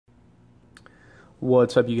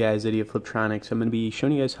What's up, you guys? Eddie of Fliptroniks. I'm going to be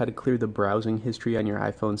showing you guys how to clear the browsing history on your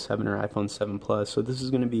iPhone 7 or iPhone 7 Plus. So this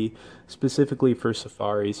is going to be specifically for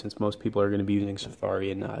Safari, since most people are going to be using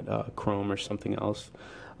Safari and not Chrome or something else.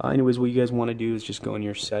 Anyways, what you guys want to do is just go in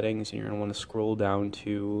your settings, and you're going to want to scroll down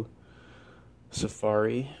to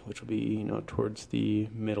Safari, which will be towards the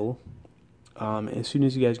middle. As soon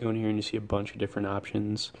as you guys go in here and you see a bunch of different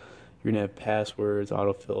options, you're going to have passwords,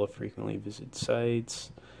 autofill, frequently visited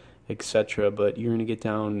sites, etc. But you're going to get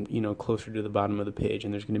down, closer to the bottom of the page,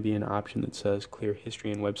 and there's going to be an option that says clear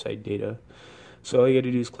history and website data. So all you got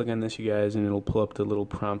to do is click on this, you guys, and it'll pull up the little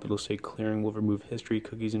prompt. It'll say clearing will remove history,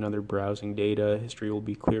 cookies, and other browsing data. History will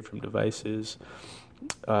be cleared from devices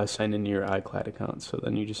signed into your iCloud account. So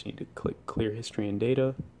then you just need to click clear history and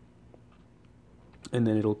data, and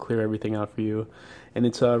then it'll clear everything out for you. And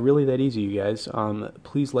it's really that easy, you guys.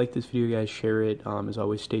 Please like this video, guys, share it. As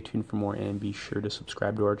always, stay tuned for more, and be sure to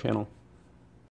subscribe to our channel.